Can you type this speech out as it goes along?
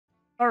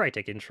Alright,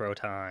 take intro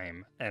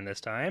time. And this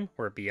time,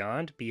 we're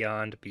beyond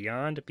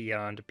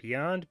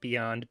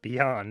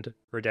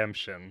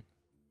redemption.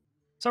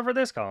 So for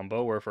this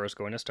combo, we're first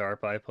going to start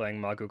by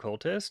playing Mogu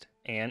Cultist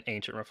and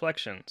Ancient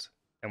Reflections.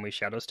 And we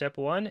Shadowstep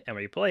one, and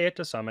we play it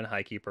to summon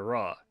Highkeeper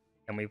Ra.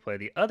 And we play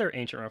the other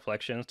Ancient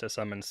Reflections to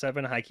summon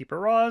 7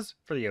 Highkeeper Ras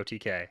for the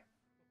OTK.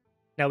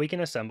 Now we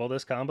can assemble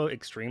this combo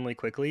extremely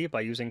quickly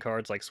by using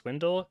cards like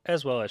Swindle,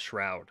 as well as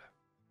Shroud.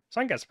 So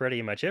I think that's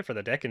pretty much it for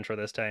the deck intro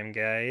this time,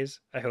 guys.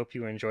 I hope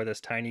you enjoy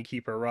this Tiny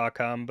Keeper Ra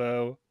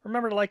combo.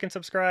 Remember to like and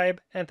subscribe,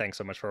 and thanks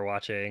so much for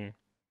watching.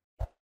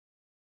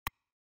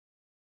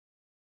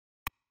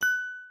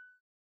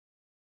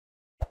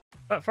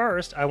 But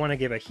first, I want to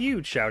give a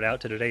huge shout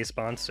out to today's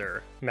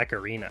sponsor,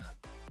 MarkMcKz.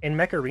 In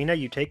MarkMcKz,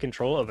 you take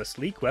control of a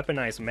sleek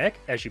weaponized mech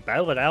as you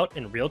battle it out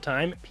in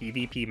real-time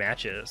PvP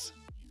matches.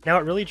 Now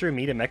what really drew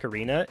me to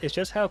MarkMcKz is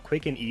just how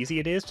quick and easy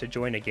it is to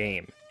join a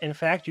game. In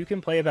fact, you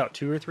can play about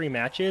 2 or 3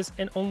 matches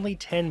in only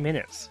 10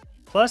 minutes.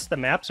 Plus, the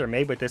maps are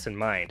made with this in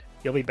mind.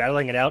 You'll be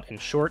battling it out in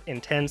short,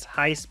 intense,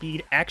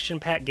 high-speed,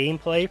 action-packed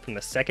gameplay from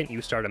the second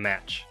you start a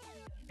match.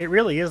 It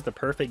really is the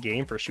perfect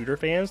game for shooter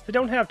fans that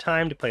don't have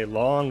time to play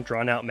long,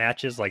 drawn-out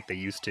matches like they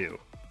used to.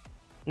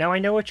 Now I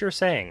know what you're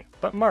saying,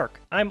 but Mark,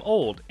 I'm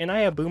old, and I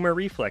have boomer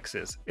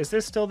reflexes. Is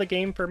this still the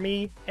game for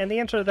me? And the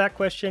answer to that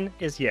question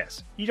is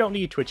yes. You don't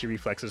need twitchy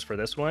reflexes for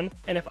this one,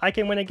 and if I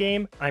can win a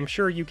game, I'm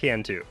sure you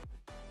can too.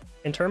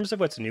 In terms of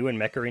what's new in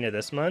MarkMcKz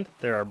this month,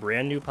 there are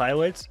brand new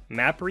pilots,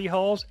 map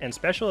rehauls, and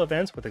special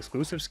events with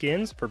exclusive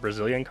skins for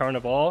Brazilian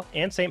Carnival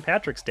and St.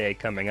 Patrick's Day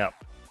coming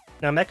up.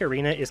 Now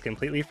MarkMcKz is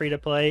completely free to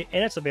play,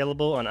 and it's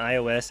available on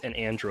iOS and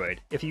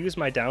Android. If you use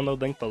my download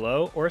link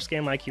below or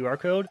scan my QR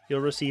code,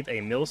 you'll receive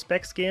a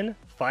mil-spec skin,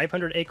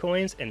 500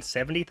 A-coins, and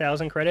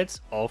 70,000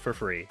 credits, all for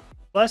free.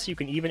 Plus, you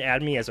can even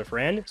add me as a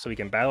friend so we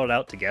can battle it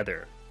out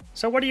together.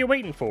 So what are you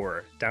waiting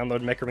for?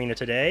 Download MarkMcKz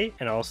today,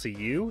 and I'll see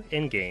you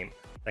in-game.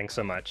 Thanks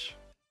so much.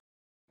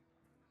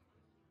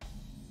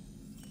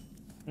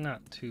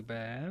 Not too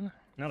bad.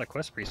 Not a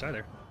quest priest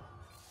either.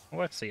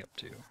 What's he up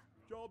to?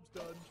 Job's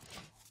done.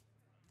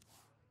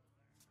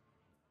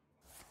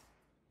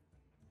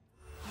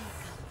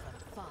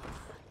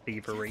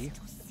 Thievery.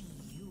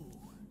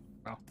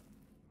 Oh.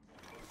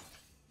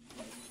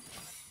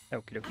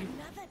 Okie dokie.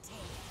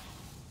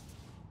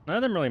 None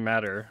of them really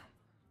matter.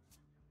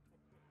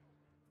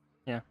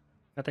 Yeah,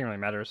 nothing really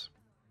matters.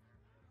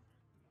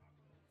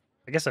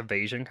 I guess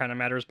evasion kind of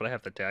matters, but I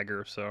have the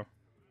dagger, so.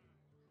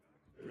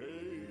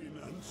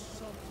 Pain and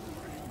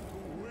suffering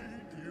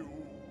await you.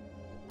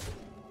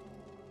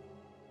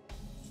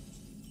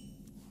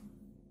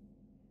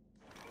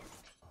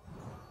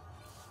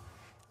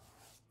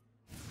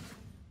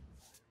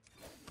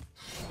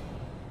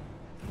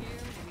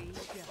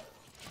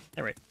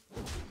 Alright.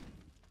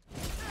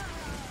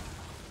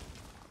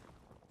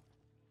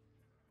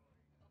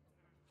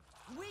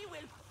 We will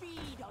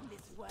feed on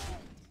this world.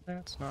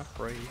 That's not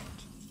great.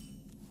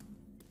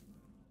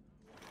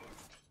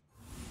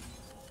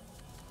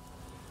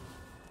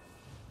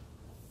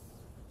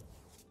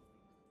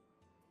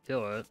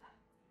 Kill it.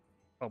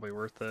 Probably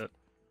worth it.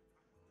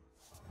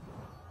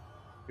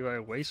 Do I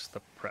waste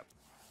the prep?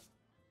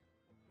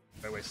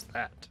 Do I waste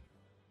that?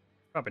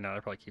 Probably not,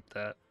 I'd probably keep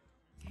that.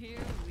 Here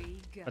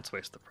we go. Let's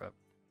waste the prep.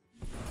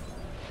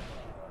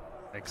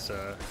 Makes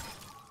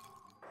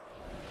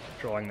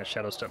drawing the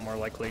Shadowstep more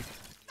likely. Here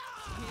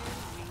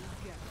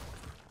we go.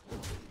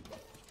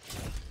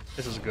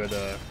 This is a good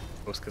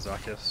post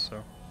Kazakusan,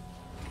 so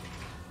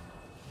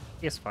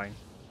it's fine.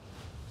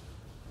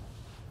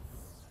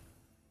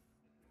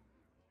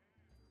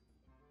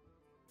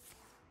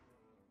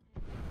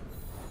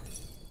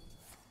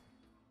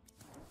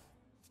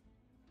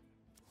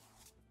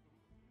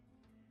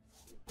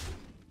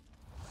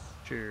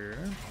 Sure.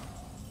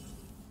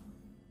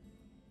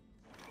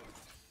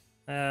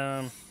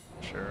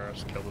 Sure, I'll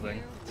just kill the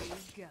thing. Here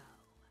we go.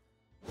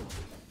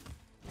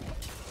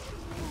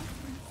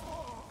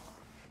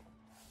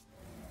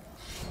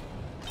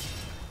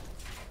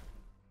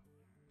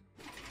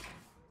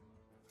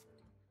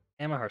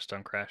 And my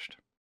Hearthstone crashed.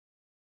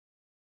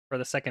 For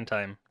the second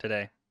time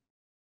today.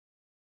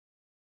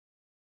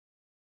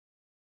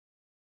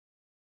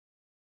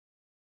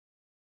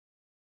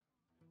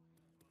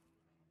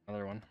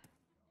 Another one.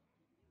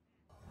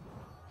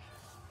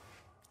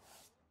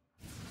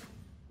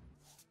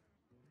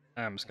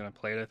 I'm just gonna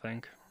play it, I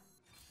think.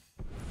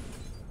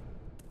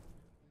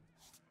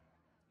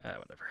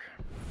 Whatever.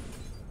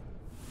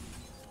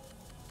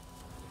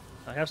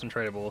 I have some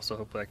tradables, so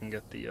hopefully I can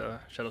get the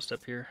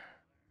Shadowstep here.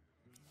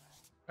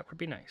 That would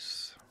be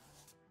nice.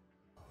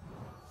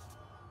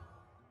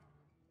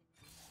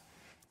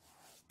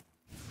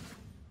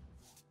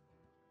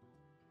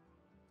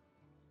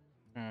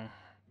 I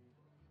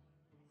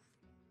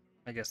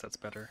guess that's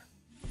better.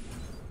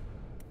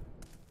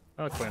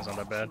 Oh, the coin's not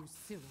that bad.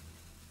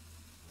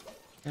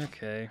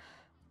 Okay.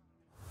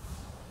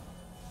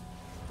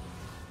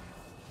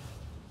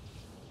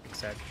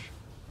 Edge.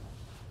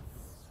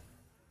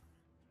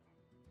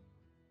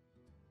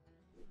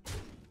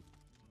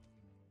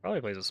 Probably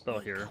plays a spell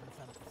here. Come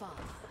from far,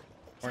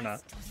 Or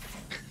not. just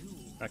to see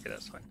you. Okay,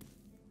 that's fine.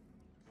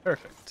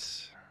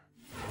 Perfect.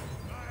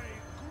 My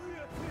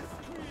greatest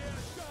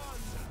creation,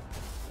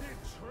 the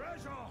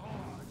treasure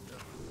hoard.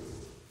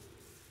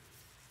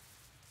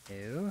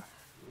 Ew.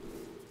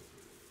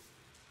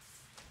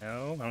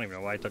 No, I don't even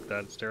know why I took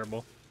that. It's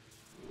terrible.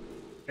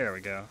 There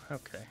we go.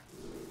 Okay.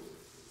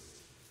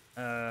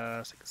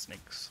 Let's take the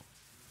snakes.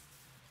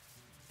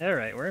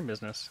 Alright, we're in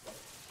business.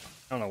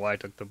 I don't know why I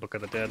took the Book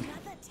of the Dead.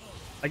 Another tale.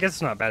 I guess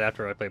it's not bad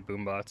after I play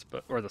Boombots,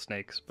 but or the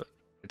snakes, but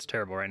it's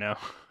terrible right now.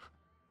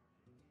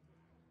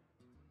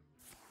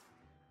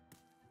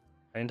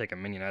 I didn't take a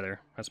minion either.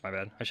 That's my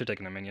bad. I should have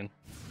taken a minion.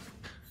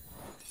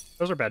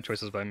 Those are bad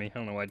choices by me. I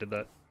don't know why I did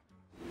that.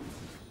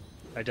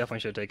 I definitely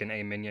should have taken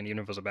a minion, even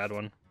if it was a bad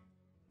one.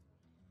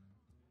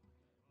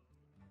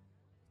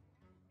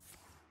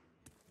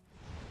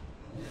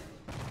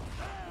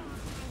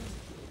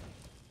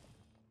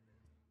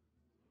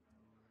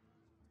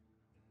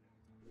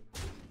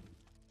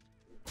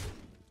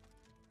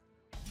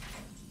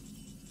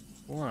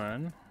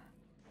 One.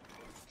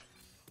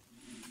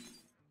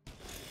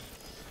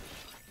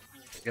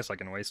 I guess I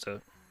can waste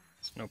it.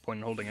 There's no point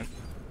in holding it.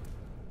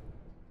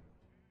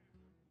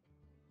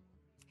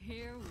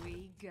 Here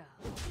we go.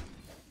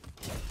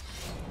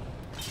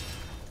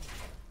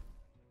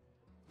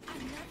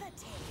 Another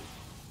tale.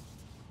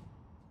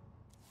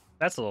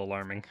 That's a little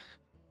alarming.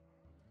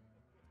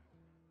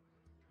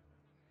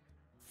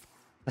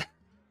 Incredible.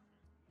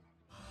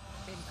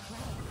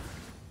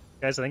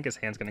 Guys, I think his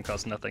hand's gonna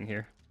cost nothing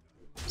here.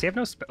 Does he have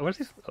no what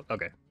is he? Oh,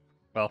 okay.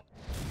 Well.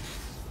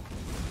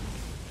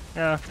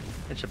 Yeah,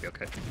 it should be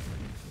okay.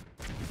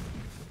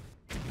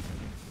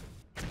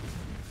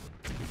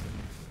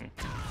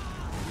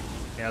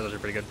 Yeah, those are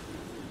pretty good.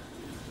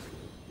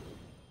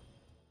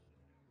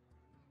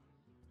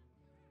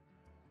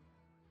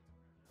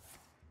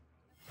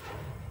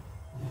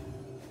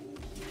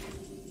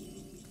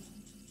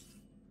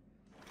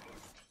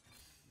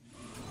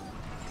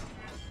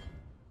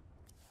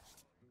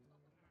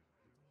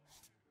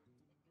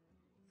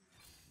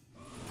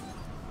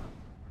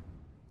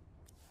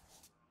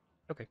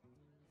 Okay.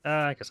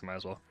 I guess I might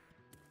as well.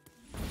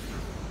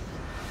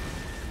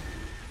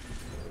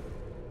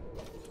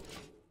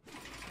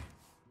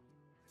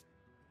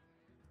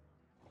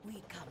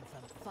 We come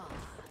from far.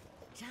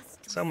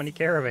 Just to So many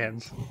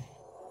caravans.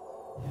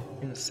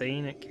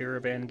 Insane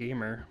caravan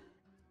gamer.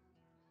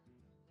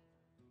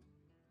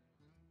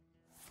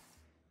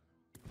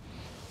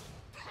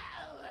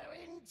 power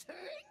in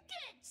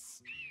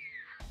trinkets.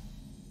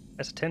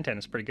 That's a 10-10,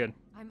 it's pretty good.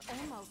 I'm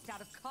almost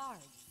out of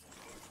cards.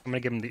 I'm gonna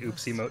give him the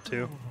oops emote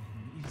too.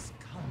 Is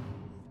coming.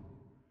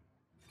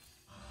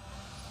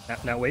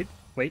 Now wait,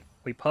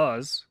 we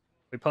pause.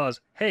 We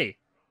pause. Hey,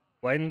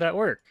 why didn't that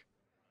work?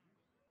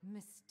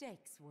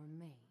 Mistakes were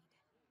made.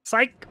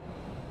 Psych!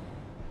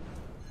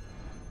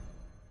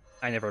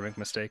 I never make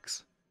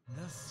mistakes.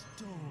 The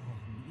storm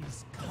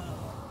is come.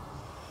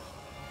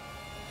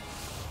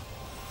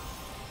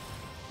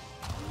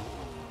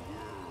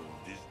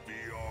 Is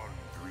beyond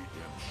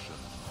redemption.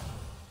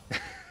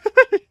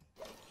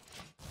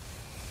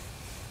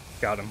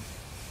 Got him.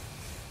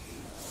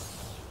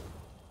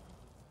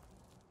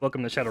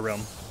 Welcome to Shadow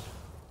Realm.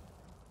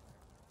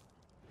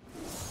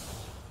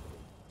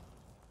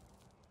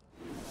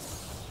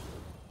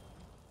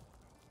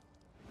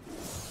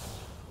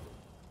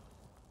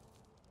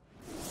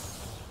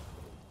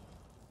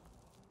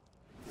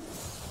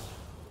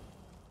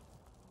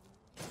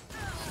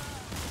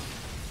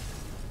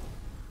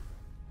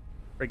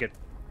 Very good.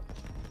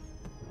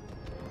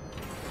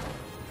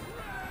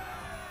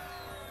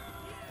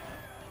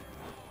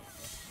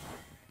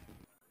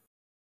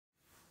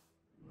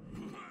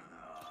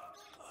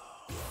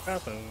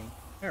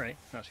 Alright,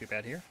 not too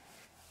bad here.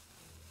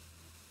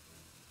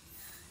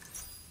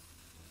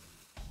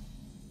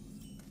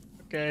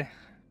 Okay.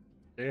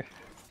 There.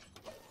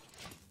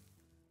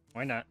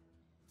 Why not?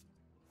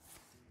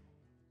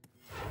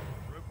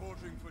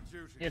 Reporting for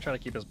duty. Yeah, try to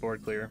keep his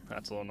board clear.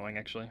 That's a little annoying,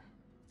 actually.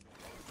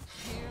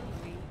 Here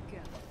we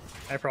go.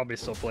 I probably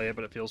still play it,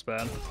 but it feels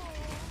bad.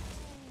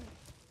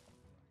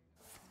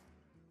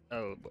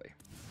 Oh boy.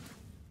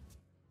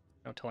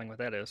 No telling what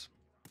that is.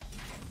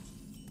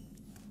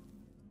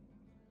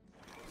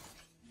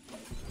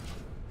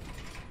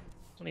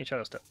 Still need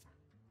Shadowstep.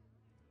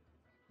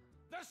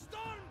 The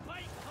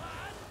Stormpipe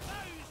clan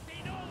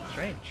bows in all.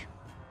 Strange.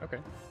 Okay.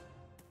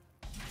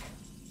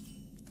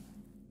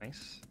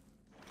 Nice.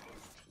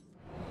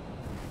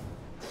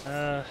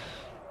 Yeah,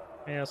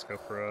 let's go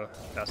for a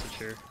passage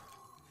here.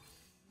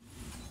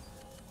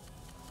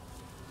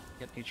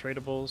 Get any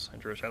tradables. I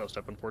drew a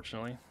Shadowstep,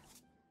 unfortunately.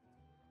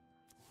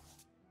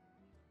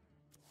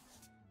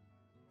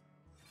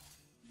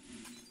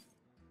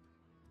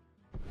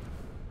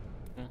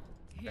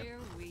 Here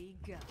we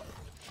go.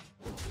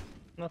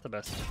 Not the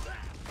best.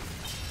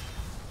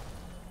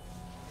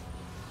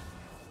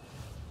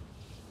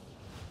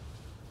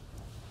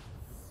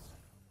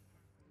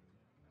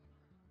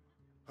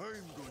 I'm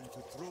going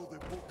to throw the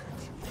book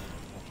at you.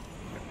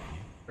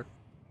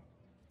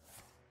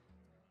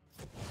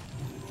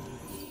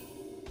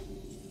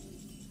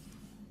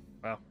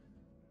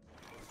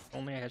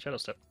 Only I had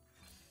Shadowstep.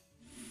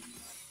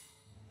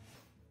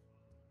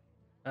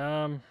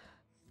 I'm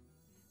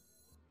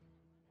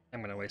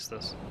gonna waste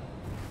this.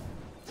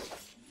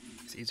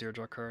 It's easier to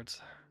draw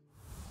cards.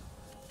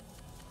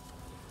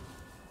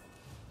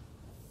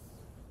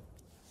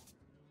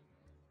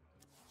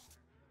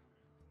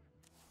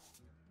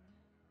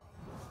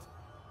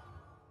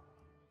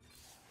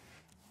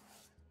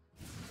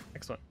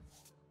 Excellent.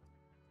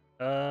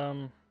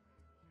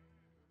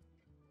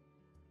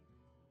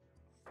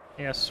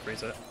 Yes,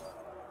 raise it.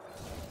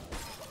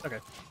 Okay.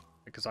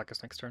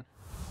 Kazakusan next turn.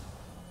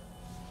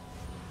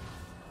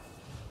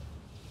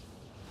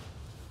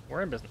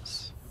 We're in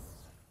business.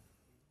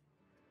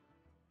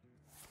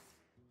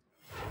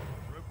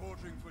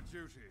 Reporting for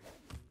duty.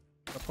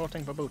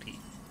 Reporting for booty.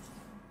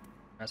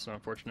 That's an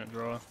unfortunate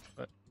draw,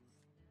 but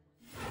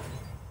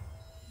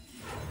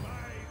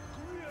My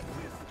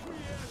greatest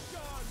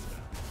creation,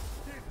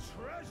 the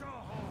treasure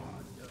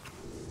hoard.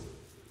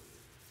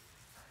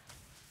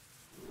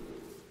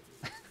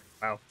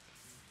 wow.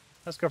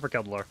 Let's go for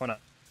Keldor. Why not?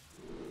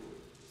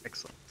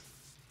 Excellent.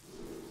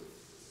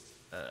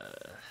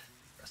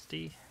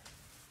 Rusty.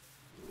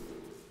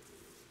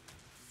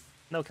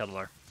 No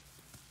Keldor.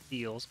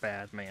 Feels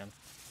bad, man.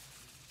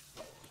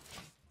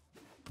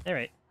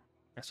 Alright.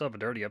 I still have a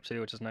dirty up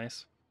too, which is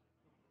nice.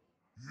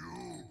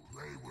 You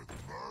play with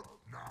Merc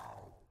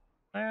now.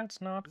 That's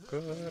not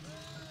good.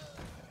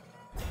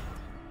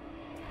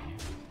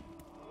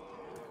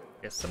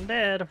 Guess I'm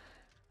dead.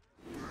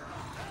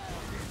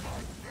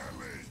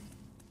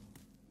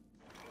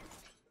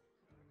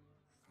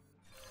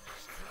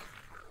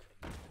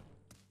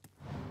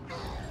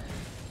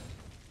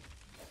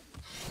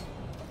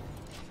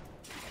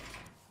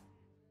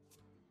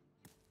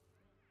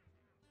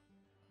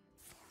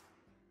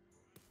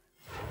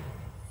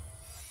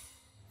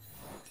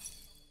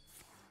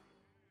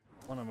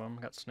 One of them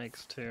got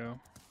snakes too.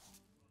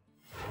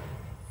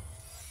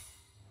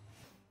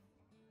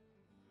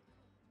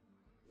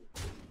 I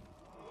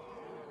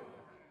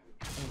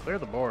can clear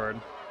the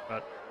board,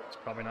 but it's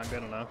probably not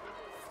good enough.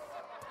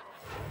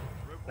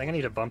 I think I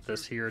need to bump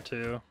this here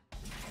too.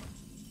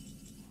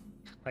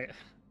 Like,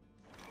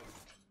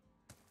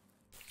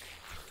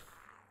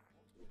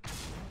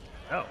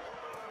 oh.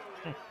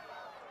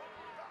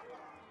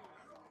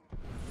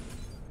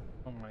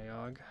 Oh my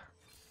god.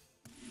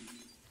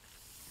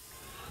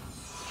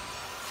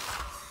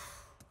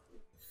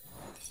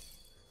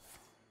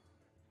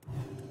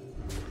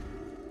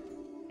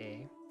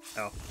 Okay.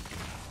 Oh.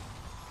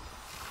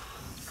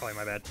 Probably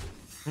my bad.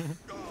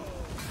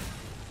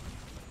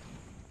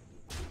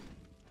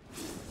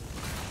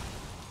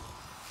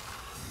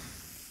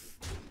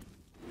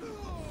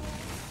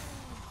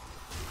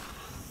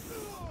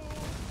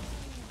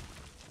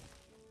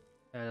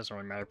 Yeah, it doesn't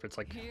really matter if it's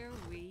like Here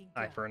we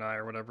eye go. for an eye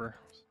or whatever.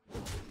 I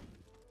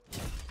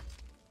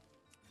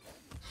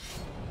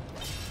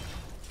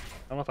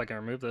don't know if I can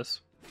remove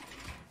this.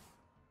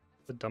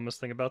 The dumbest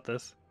thing about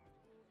this.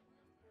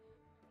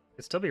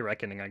 It'd still be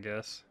Reckoning, I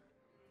guess.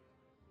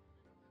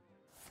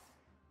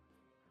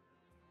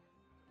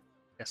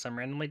 Guess I'm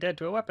randomly dead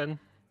to a weapon.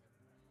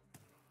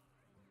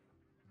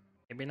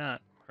 Maybe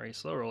not. Are you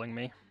slow rolling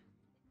me?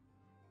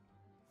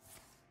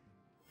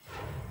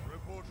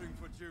 Reporting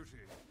for duty.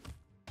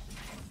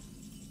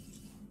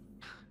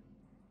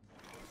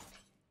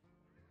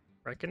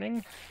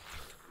 Reckoning?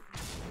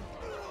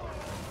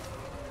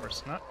 Of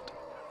course not.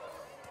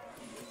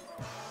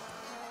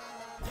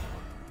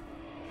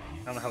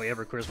 I don't know how he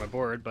ever clears my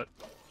board, but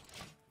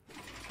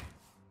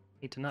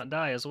need to not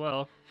die as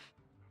well.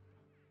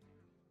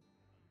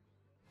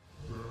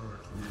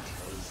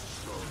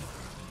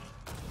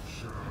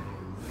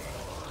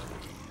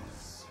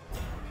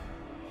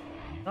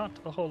 Not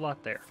a whole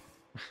lot there.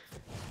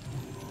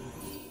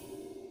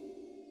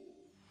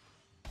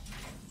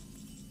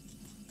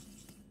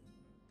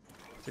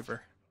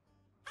 Super.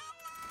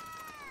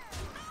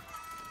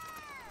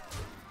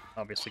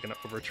 Obviously gonna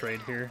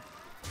overtrade here.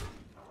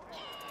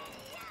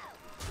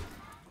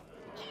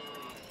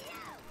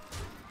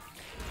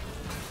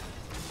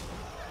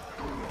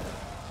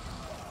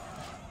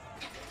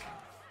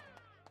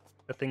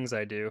 The things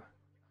I do.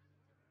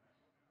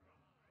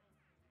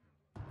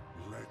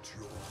 Let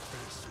your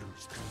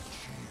vessels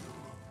congeal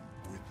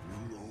with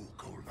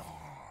local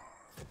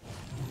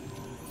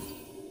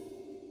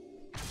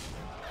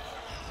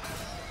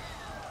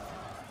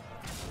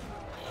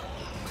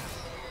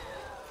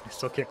I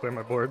still can't clear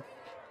my board.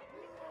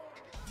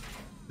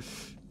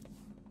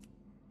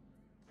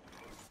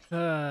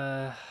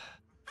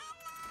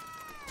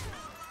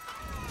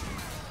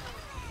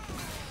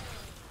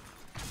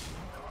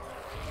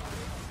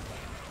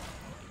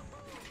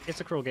 It's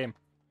a cruel game.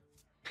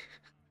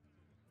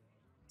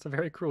 It's a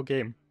very cruel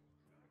game.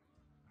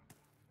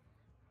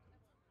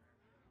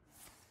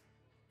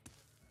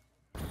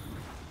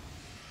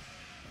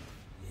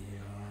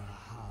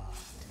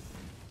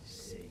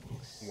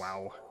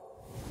 Wow.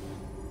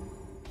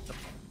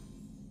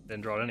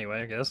 Didn't draw it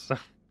anyway, I guess.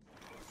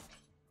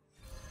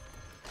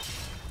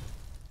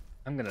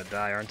 I'm gonna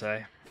die, aren't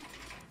I?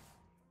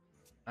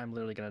 I'm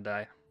literally gonna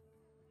die.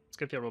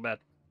 gonna feel real bad.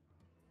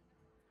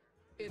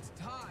 It's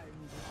time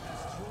to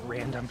destroy.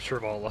 Random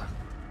Shrivala.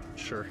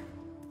 Sure.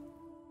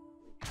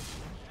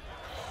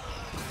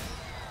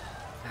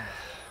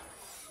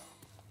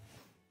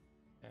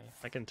 Okay,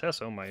 I can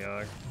test oh my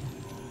I'm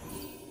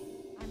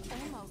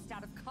almost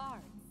out of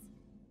cards.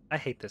 I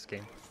hate this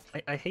game.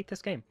 I hate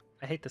this game.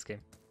 I hate this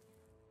game.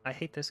 I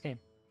hate this game.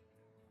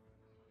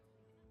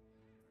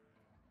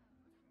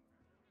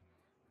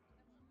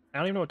 I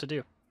don't even know what to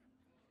do.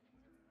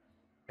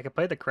 I could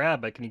play the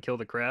crab, but can he kill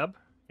the crab?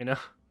 You know?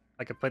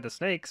 I could play the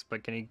snakes,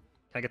 but can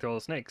I get through all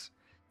the snakes?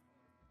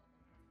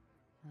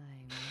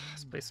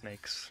 Let's play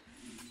snakes.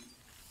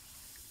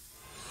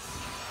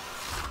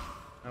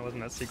 That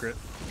wasn't that secret.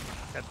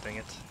 God dang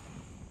it.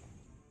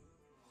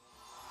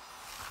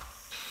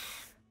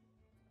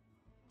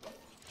 I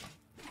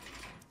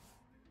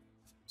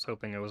was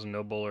hoping it was a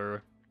noble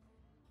or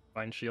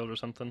Vine Shield or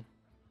something.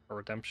 Or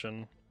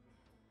Redemption.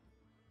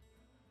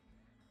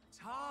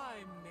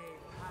 Time may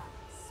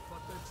pass,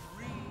 but the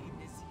dream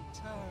is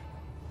eternal.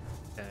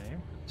 Okay,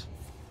 it's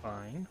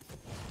fine.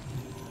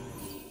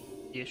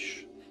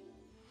 Ish.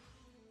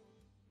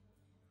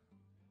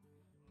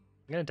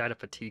 I'm gonna die to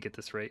fatigue at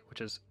this rate,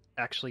 which is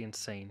actually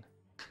insane.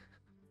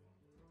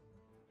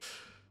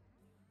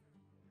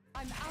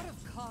 I'm out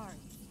of cards.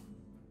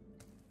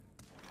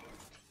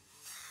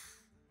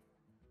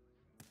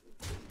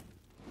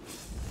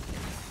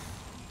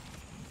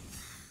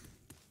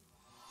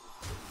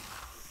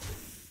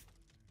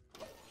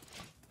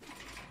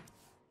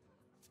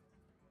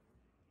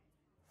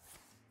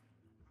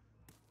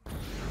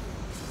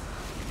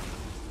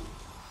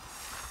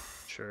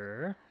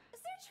 Sure. Is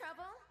there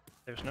trouble?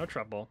 There's no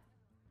trouble.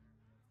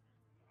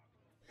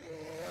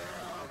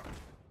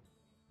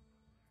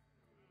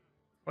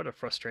 What a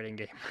frustrating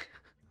game.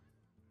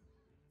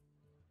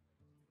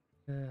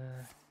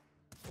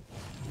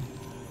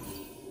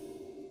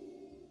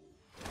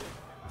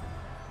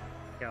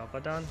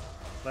 Galvadon,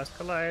 last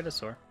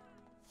Kaleidosaur.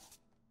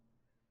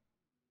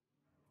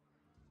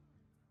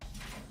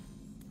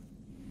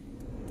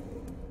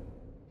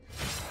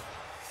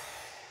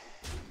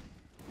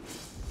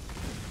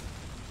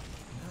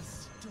 The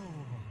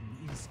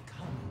storm is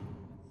coming.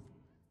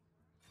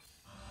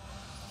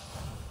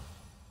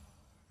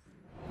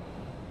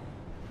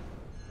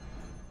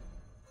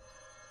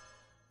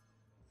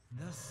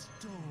 The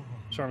storm.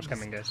 Storm's is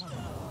coming, guys.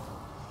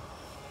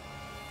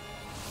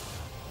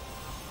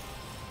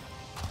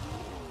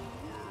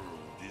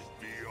 Is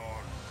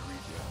beyond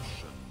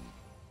redemption.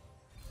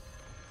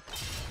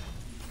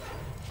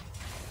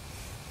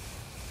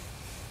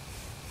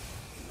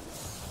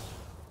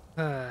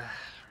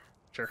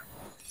 Sure.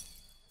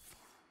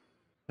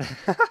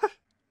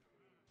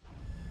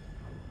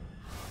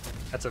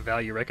 That's a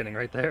value reckoning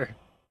right there.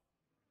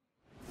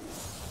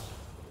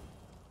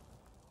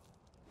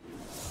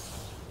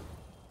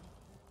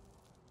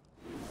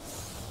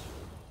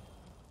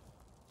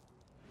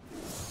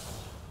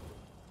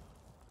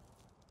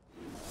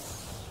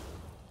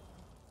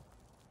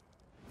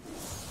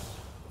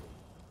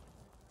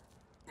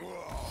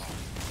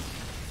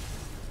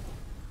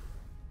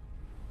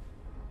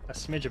 A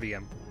smidge of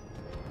EM.